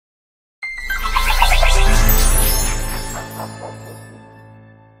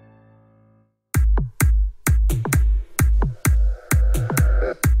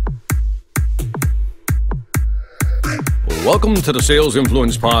Welcome to the Sales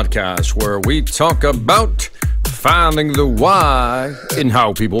Influence Podcast, where we talk about finding the why in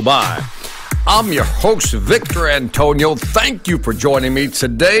how people buy. I'm your host, Victor Antonio. Thank you for joining me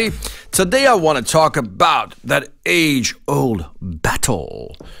today. Today I want to talk about that age-old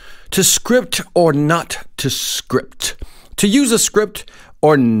battle. To script or not to script. To use a script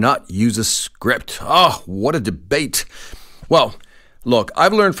or not use a script. Oh, what a debate. Well, look,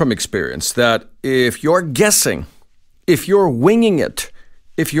 I've learned from experience that if you're guessing, if you're winging it,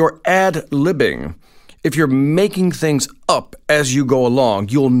 if you're ad-libbing, if you're making things up as you go along,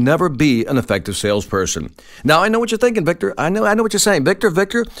 you'll never be an effective salesperson. Now, I know what you're thinking, Victor. I know what you're saying. Victor,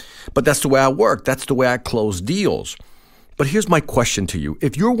 but that's the way I work. That's the way I close deals. But here's my question to you.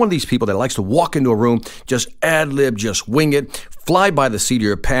 If you're one of these people that likes to walk into a room, just ad-lib, just wing it, fly by the seat of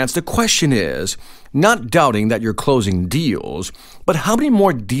your pants, the question is, not doubting that you're closing deals, but how many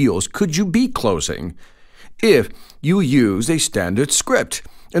more deals could you be closing if you use a standard script?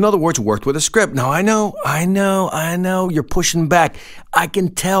 In other words, worked with a script. Now, I know, you're pushing back. I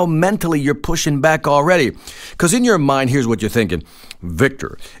can tell mentally you're pushing back already. Because in your mind, here's what you're thinking.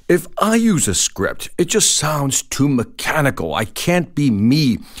 Victor, if I use a script, it just sounds too mechanical. I can't be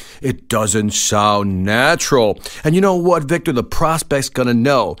me. It doesn't sound natural. And you know what, Victor? The prospect's going to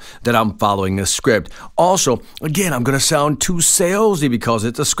know that I'm following a script. Also, again, I'm going to sound too salesy because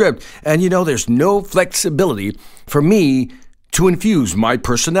it's a script. And there's no flexibility for me to infuse my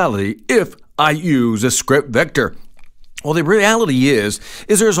personality if I use a script, Victor. Well, the reality is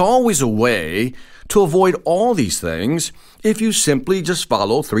there's always a way to avoid all these things if you simply just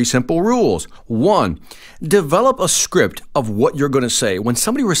follow 3 simple rules. 1, develop a script of what you're going to say. When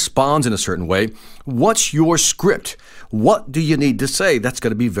somebody responds in a certain way, what's your script? What do you need to say? That's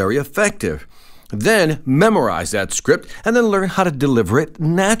going to be very effective. Then memorize that script and then learn how to deliver it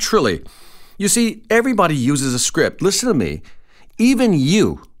naturally. You see, everybody uses a script. Listen to me. Even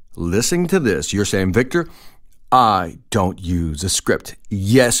you, listening to this, you're saying, Victor, I don't use a script.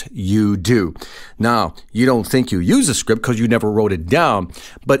 Yes, you do. Now, you don't think you use a script because you never wrote it down.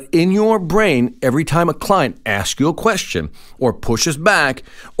 But in your brain, every time a client asks you a question or pushes back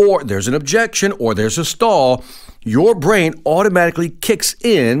or there's an objection or there's a stall, your brain automatically kicks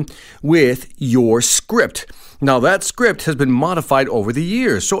in with your script. Now, that script has been modified over the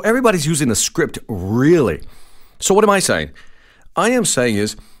years. So everybody's using a script, really. So what am I saying? I am saying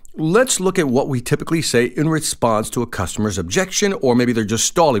is, let's look at what we typically say in response to a customer's objection, or maybe they're just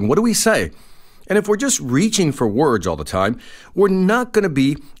stalling. What do we say? And if we're just reaching for words all the time, we're not going to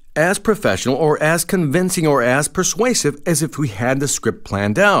be as professional or as convincing or as persuasive as if we had the script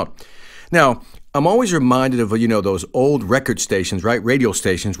planned out. Now, I'm always reminded of, those old record stations, right? Radio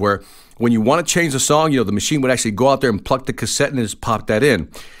stations where when you want to change the song, the machine would actually go out there and pluck the cassette and just pop that in.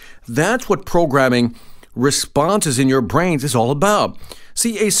 That's what programming responses in your brains is all about.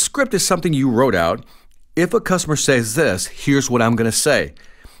 See, a script is something you wrote out. If a customer says this, here's what I'm going to say.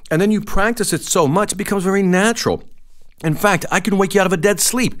 And then you practice it so much, it becomes very natural. In fact, I can wake you out of a dead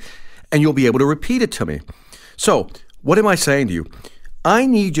sleep and you'll be able to repeat it to me. So, what am I saying to you? I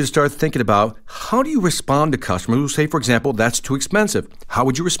need you to start thinking about how do you respond to customers who say, for example, that's too expensive. How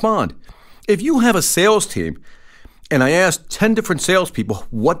would you respond? If you have a sales team and I ask 10 different salespeople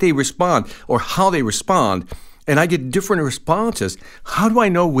what they respond or how they respond, and I get different responses, how do I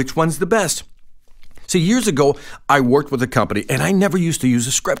know which one's the best? See, years ago, I worked with a company, and I never used to use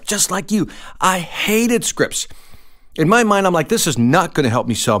a script, just like you. I hated scripts. In my mind, I'm like, this is not going to help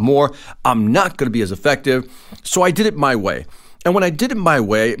me sell more. I'm not going to be as effective. So I did it my way. And when I did it my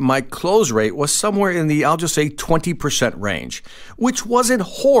way, my close rate was somewhere in the, I'll just say, 20% range, which wasn't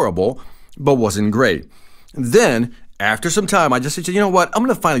horrible, but wasn't great. Then, after some time, I just said, you know what? I'm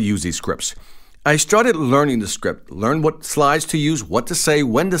going to finally use these scripts. I started learning the script, learned what slides to use, what to say,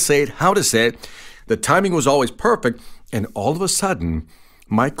 when to say it, how to say it. The timing was always perfect, and all of a sudden,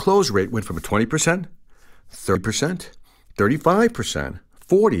 my close rate went from 20%, 30%, 35%,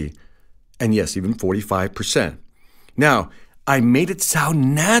 40%, and yes, even 45%. Now, I made it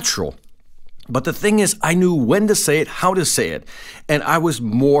sound natural. But the thing is, I knew when to say it, how to say it, and I was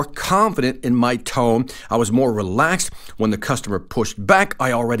more confident in my tone. I was more relaxed. When the customer pushed back,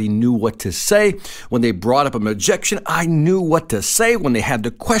 I already knew what to say. When they brought up an objection, I knew what to say. When they had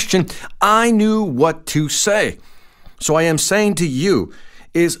the question, I knew what to say. So I am saying to you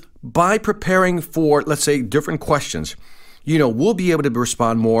is by preparing for, let's say, different questions, we'll be able to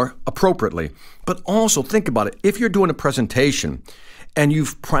respond more appropriately. But also think about it. If you're doing a presentation, and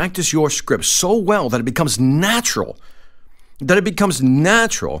you've practiced your script so well that it becomes natural,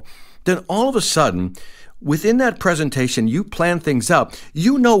 then all of a sudden, within that presentation, you plan things out.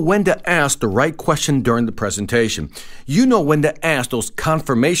 You know when to ask the right question during the presentation. You know when to ask those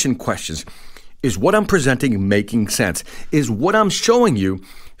confirmation questions. Is what I'm presenting making sense? Is what I'm showing you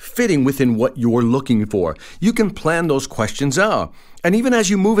fitting within what you're looking for? You can plan those questions out. And even as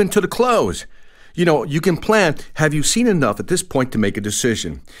you move into the close, you can plan, have you seen enough at this point to make a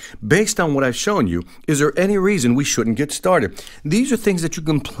decision? Based on what I've shown you, is there any reason we shouldn't get started? These are things that you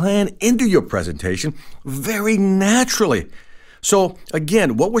can plan into your presentation very naturally. So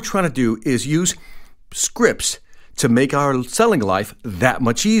again, what we're trying to do is use scripts to make our selling life that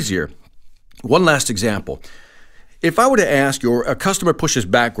much easier. One last example. If I were to ask you, or a customer pushes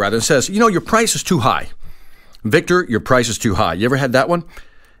back rather and says, your price is too high. Victor, your price is too high. You ever had that one?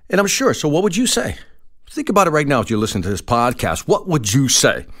 And I'm sure. So what would you say? Think about it right now as you're listening to this podcast. What would you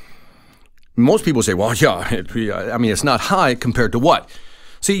say? Most people say, well, yeah, it's not high compared to what?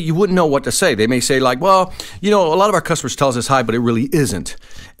 See, you wouldn't know what to say. They may say like, well, a lot of our customers tell us it's high, but it really isn't.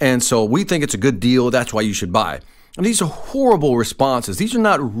 And so we think it's a good deal. That's why you should buy. And these are horrible responses. These are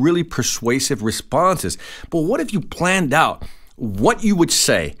not really persuasive responses. But what if you planned out what you would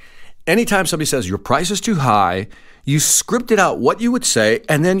say? Anytime somebody says your price is too high, you scripted out what you would say,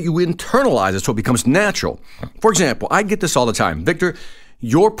 and then you internalize it so it becomes natural. For example, I get this all the time. Victor,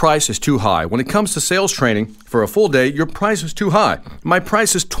 your price is too high. When it comes to sales training for a full day, your price is too high. My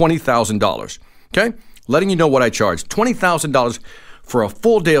price is $20,000. Okay? Letting you know what I charge. $20,000 for a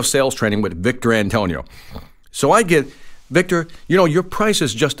full day of sales training with Victor Antonio. So I get, Victor, your price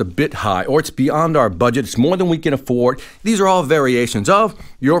is just a bit high, or it's beyond our budget. It's more than we can afford. These are all variations of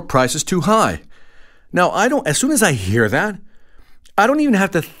your price is too high. Now, as soon as I hear that, I don't even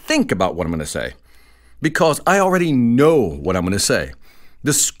have to think about what I'm going to say because I already know what I'm going to say.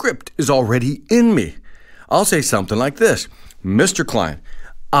 The script is already in me. I'll say something like this. Mr. Klein,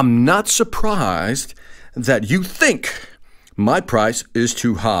 I'm not surprised that you think my price is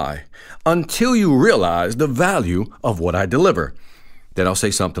too high until you realize the value of what I deliver. Then I'll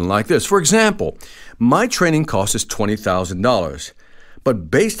say something like this. For example, my training cost is $20,000,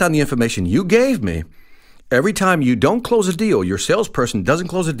 but based on the information you gave me, every time you don't close a deal, your salesperson doesn't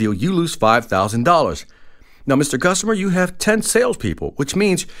close a deal, you lose $5,000. Now, Mr. Customer, you have 10 salespeople, which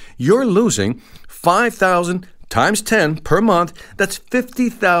means you're losing $5,000 times 10 per month. That's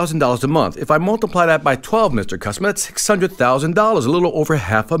 $50,000 a month. If I multiply that by 12, Mr. Customer, that's $600,000, a little over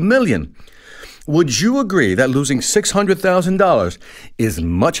 $500,000. Would you agree that losing $600,000 is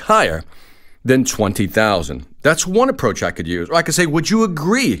much higher than $20,000? That's one approach I could use. Or I could say, would you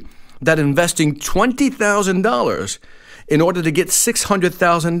agree that investing $20,000 in order to get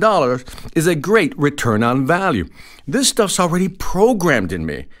 $600,000 is a great return on value? This stuff's already programmed in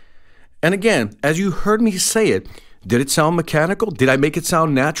me. And again, as you heard me say it, did it sound mechanical? Did I make it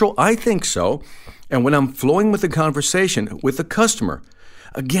sound natural? I think so. And when I'm flowing with the conversation with the customer,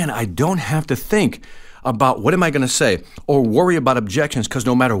 again, I don't have to think about what am I going to say or worry about objections, because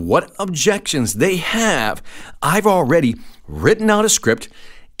no matter what objections they have, I've already written out a script,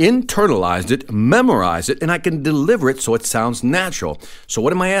 internalized it, memorized it, and I can deliver it so it sounds natural. So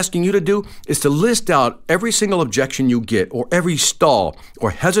what am I asking you to do is to list out every single objection you get or every stall or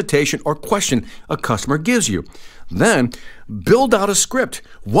hesitation or question a customer gives you. Then build out a script.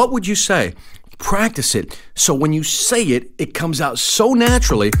 What would you say? Practice it so when you say it, it comes out so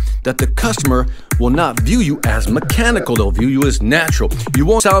naturally that the customer will not view you as mechanical. They'll view you as natural. You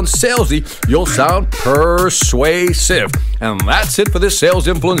won't sound salesy. You'll sound persuasive. And that's it for this Sales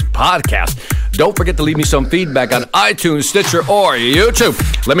Influence podcast. Don't forget to leave me some feedback on iTunes, Stitcher, or YouTube.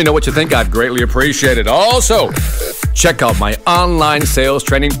 Let me know what you think. I'd greatly appreciate it. Also, check out my online sales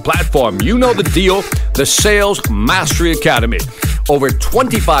training platform. You know the deal, the Sales Mastery Academy. Over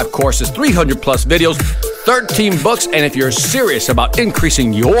 25 courses, 300 plus videos, 13 books, and if you're serious about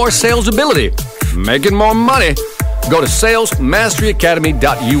increasing your sales ability, making more money, go to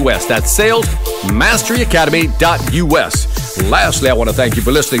salesmasteryacademy.us. That's salesmasteryacademy.us. Lastly, I want to thank you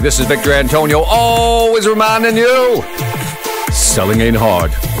for listening. This is Victor Antonio, always reminding you, selling ain't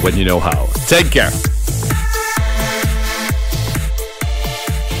hard when you know how. Take care.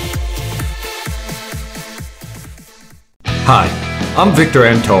 Hi, I'm Victor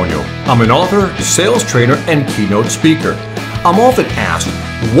Antonio. I'm an author, sales trainer, and keynote speaker. I'm often asked,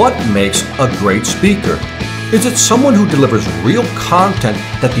 what makes a great speaker? Is it someone who delivers real content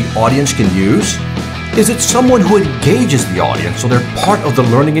that the audience can use? Is it someone who engages the audience so they're part of the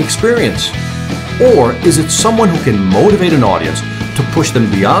learning experience? Or is it someone who can motivate an audience to push them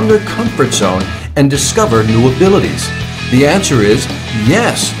beyond their comfort zone and discover new abilities? The answer is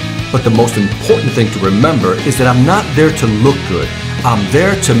yes. But the most important thing to remember is that I'm not there to look good. I'm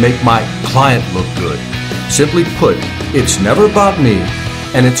there to make my client look good. Simply put, it's never about me,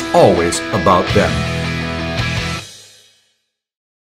 and it's always about them.